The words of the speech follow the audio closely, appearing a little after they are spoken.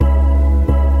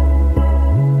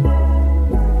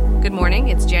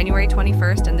morning, it's January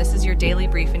 21st, and this is your daily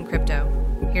brief in crypto.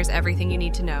 Here's everything you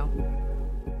need to know.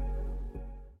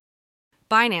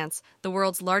 Binance, the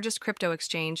world's largest crypto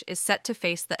exchange, is set to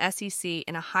face the SEC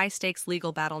in a high-stakes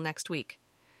legal battle next week.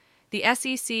 The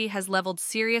SEC has leveled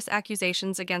serious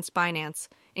accusations against Binance,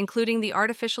 including the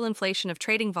artificial inflation of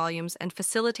trading volumes and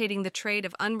facilitating the trade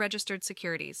of unregistered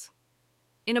securities.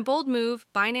 In a bold move,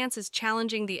 Binance is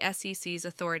challenging the SEC's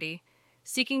authority,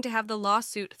 seeking to have the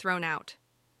lawsuit thrown out.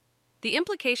 The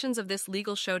implications of this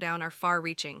legal showdown are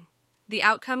far-reaching. The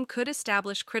outcome could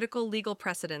establish critical legal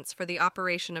precedents for the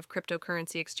operation of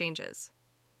cryptocurrency exchanges.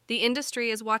 The industry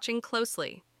is watching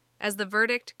closely, as the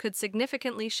verdict could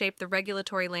significantly shape the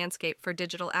regulatory landscape for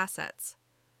digital assets.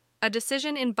 A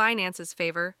decision in Binance's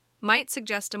favor might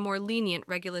suggest a more lenient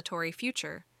regulatory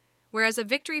future, whereas a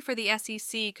victory for the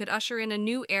SEC could usher in a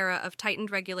new era of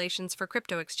tightened regulations for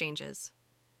crypto exchanges.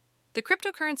 The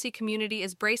cryptocurrency community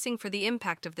is bracing for the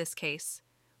impact of this case,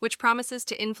 which promises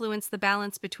to influence the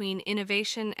balance between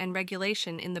innovation and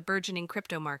regulation in the burgeoning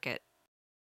crypto market.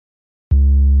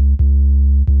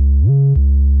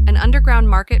 An underground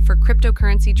market for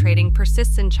cryptocurrency trading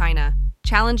persists in China,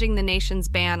 challenging the nation's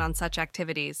ban on such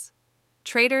activities.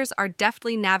 Traders are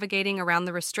deftly navigating around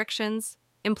the restrictions,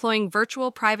 employing virtual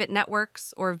private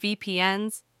networks, or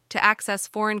VPNs, to access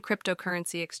foreign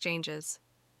cryptocurrency exchanges.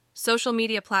 Social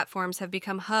media platforms have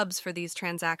become hubs for these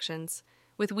transactions,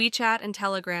 with WeChat and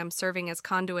Telegram serving as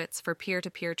conduits for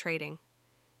peer-to-peer trading.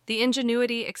 The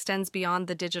ingenuity extends beyond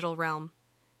the digital realm.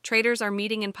 Traders are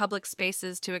meeting in public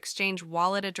spaces to exchange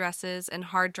wallet addresses and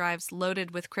hard drives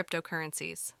loaded with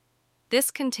cryptocurrencies.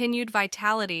 This continued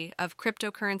vitality of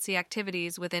cryptocurrency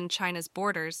activities within China's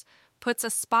borders puts a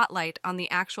spotlight on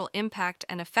the actual impact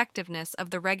and effectiveness of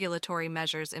the regulatory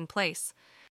measures in place.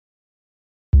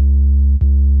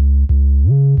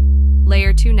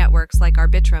 Layer 2 networks like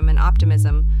Arbitrum and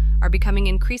Optimism are becoming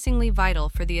increasingly vital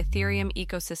for the Ethereum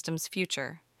ecosystem's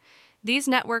future. These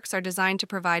networks are designed to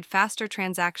provide faster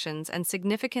transactions and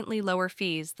significantly lower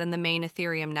fees than the main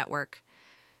Ethereum network.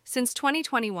 Since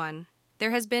 2021,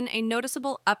 there has been a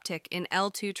noticeable uptick in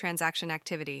L2 transaction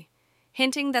activity,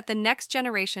 hinting that the next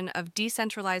generation of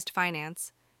decentralized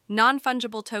finance,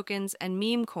 non-fungible tokens, and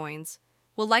meme coins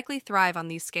will likely thrive on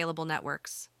these scalable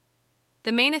networks.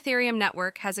 The main Ethereum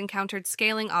network has encountered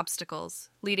scaling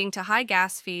obstacles, leading to high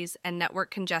gas fees and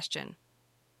network congestion.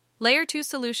 Layer 2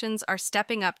 solutions are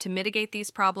stepping up to mitigate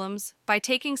these problems by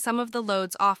taking some of the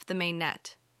loads off the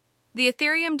mainnet. The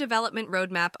Ethereum development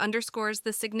roadmap underscores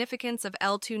the significance of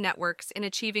L2 networks in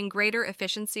achieving greater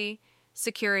efficiency,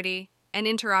 security, and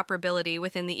interoperability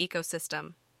within the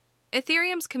ecosystem.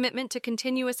 Ethereum's commitment to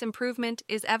continuous improvement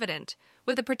is evident,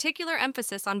 with a particular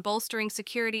emphasis on bolstering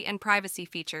security and privacy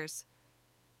features.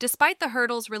 Despite the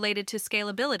hurdles related to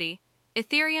scalability,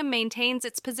 Ethereum maintains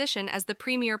its position as the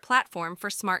premier platform for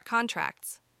smart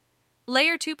contracts.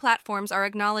 Layer 2 platforms are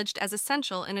acknowledged as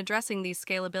essential in addressing these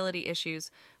scalability issues,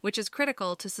 which is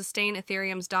critical to sustain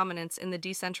Ethereum's dominance in the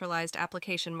decentralized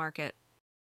application market.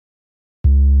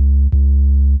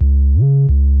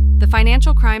 The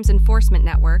Financial Crimes Enforcement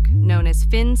Network, known as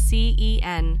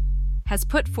FinCEN, has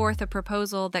put forth a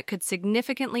proposal that could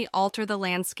significantly alter the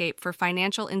landscape for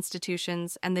financial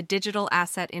institutions and the digital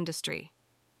asset industry.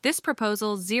 This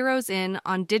proposal zeroes in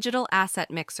on digital asset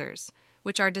mixers,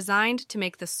 which are designed to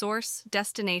make the source,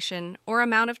 destination, or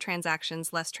amount of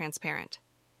transactions less transparent.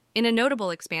 In a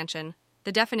notable expansion,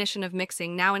 the definition of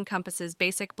mixing now encompasses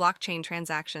basic blockchain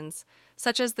transactions,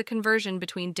 such as the conversion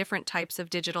between different types of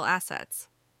digital assets.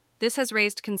 This has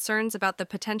raised concerns about the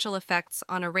potential effects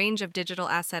on a range of digital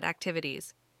asset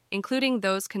activities, including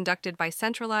those conducted by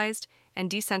centralized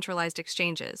and decentralized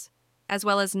exchanges, as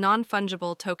well as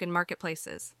non-fungible token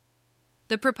marketplaces.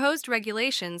 The proposed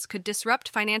regulations could disrupt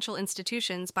financial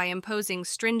institutions by imposing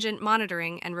stringent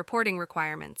monitoring and reporting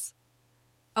requirements.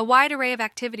 A wide array of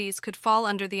activities could fall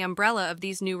under the umbrella of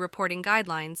these new reporting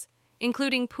guidelines,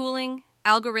 including pooling,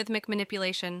 algorithmic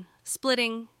manipulation,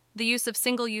 splitting, the use of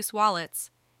single-use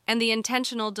wallets, and the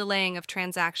intentional delaying of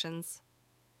transactions.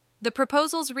 The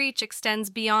proposal's reach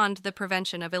extends beyond the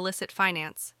prevention of illicit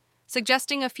finance,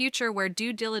 suggesting a future where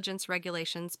due diligence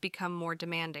regulations become more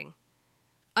demanding.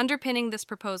 Underpinning this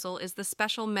proposal is the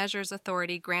special measures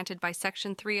authority granted by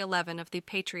Section 311 of the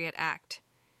Patriot Act,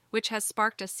 which has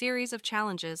sparked a series of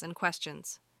challenges and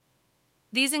questions.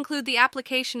 These include the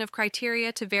application of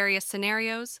criteria to various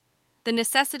scenarios, the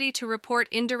necessity to report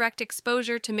indirect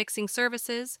exposure to mixing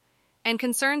services, and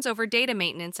concerns over data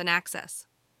maintenance and access.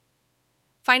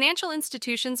 Financial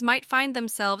institutions might find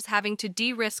themselves having to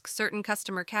de-risk certain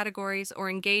customer categories or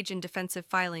engage in defensive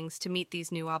filings to meet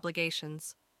these new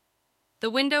obligations. The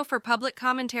window for public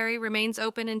commentary remains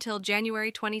open until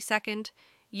January 22nd,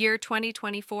 year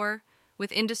 2024,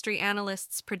 with industry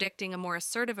analysts predicting a more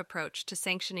assertive approach to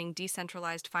sanctioning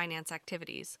decentralized finance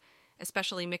activities,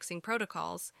 especially mixing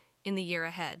protocols, in the year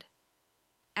ahead.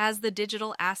 As the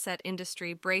digital asset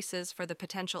industry braces for the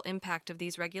potential impact of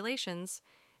these regulations,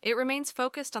 it remains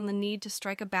focused on the need to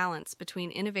strike a balance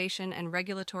between innovation and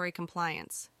regulatory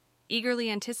compliance, eagerly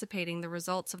anticipating the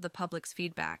results of the public's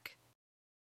feedback.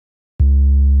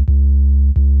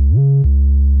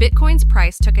 Bitcoin's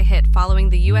price took a hit following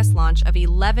the U.S. launch of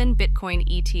 11 Bitcoin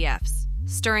ETFs,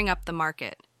 stirring up the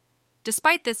market.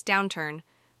 Despite this downturn,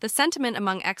 the sentiment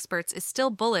among experts is still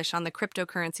bullish on the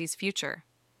cryptocurrency's future.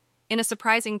 In a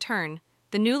surprising turn,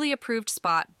 the newly approved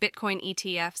spot Bitcoin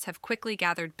ETFs have quickly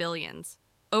gathered billions,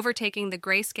 overtaking the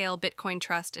Grayscale Bitcoin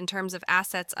Trust in terms of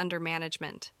assets under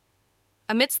management.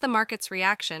 Amidst the market's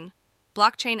reaction,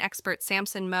 blockchain expert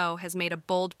Samson Moe has made a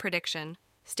bold prediction,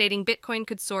 stating Bitcoin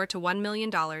could soar to $1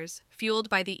 million, fueled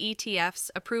by the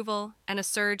ETF's approval and a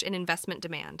surge in investment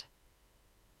demand.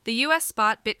 The U.S.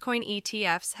 spot Bitcoin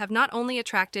ETFs have not only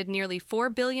attracted nearly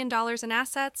 $4 billion in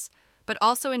assets, but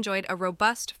also enjoyed a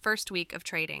robust first week of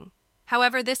trading.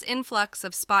 However, this influx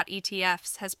of spot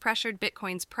ETFs has pressured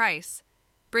Bitcoin's price,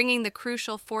 bringing the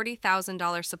crucial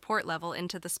 $40,000 support level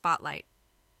into the spotlight.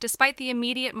 Despite the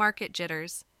immediate market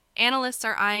jitters, analysts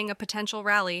are eyeing a potential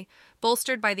rally,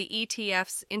 bolstered by the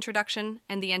ETF's introduction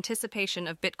and the anticipation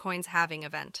of Bitcoin's halving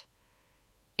event.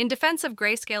 In defense of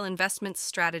Grayscale Investments'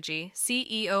 strategy,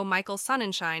 CEO Michael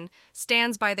Sonnenschein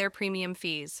stands by their premium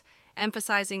fees,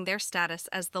 emphasizing their status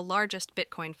as the largest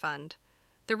Bitcoin fund.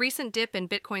 The recent dip in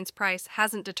Bitcoin's price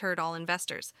hasn't deterred all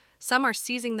investors. Some are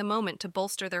seizing the moment to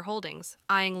bolster their holdings,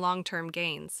 eyeing long-term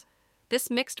gains. This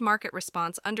mixed market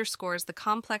response underscores the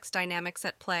complex dynamics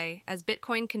at play as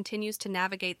Bitcoin continues to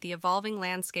navigate the evolving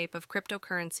landscape of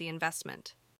cryptocurrency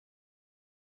investment.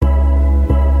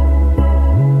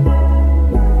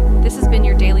 This has been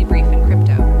your daily brief in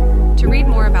crypto. To read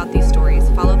more about these stories,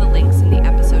 follow the links in the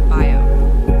episode bio.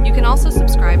 You can also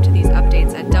subscribe to these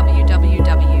updates at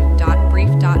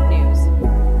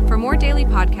www.brief.news. For more daily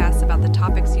podcasts about the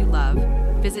topics you love,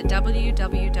 visit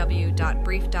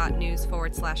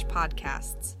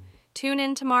www.brief.news/podcasts. Tune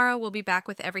in tomorrow. We'll be back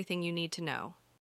with everything you need to know.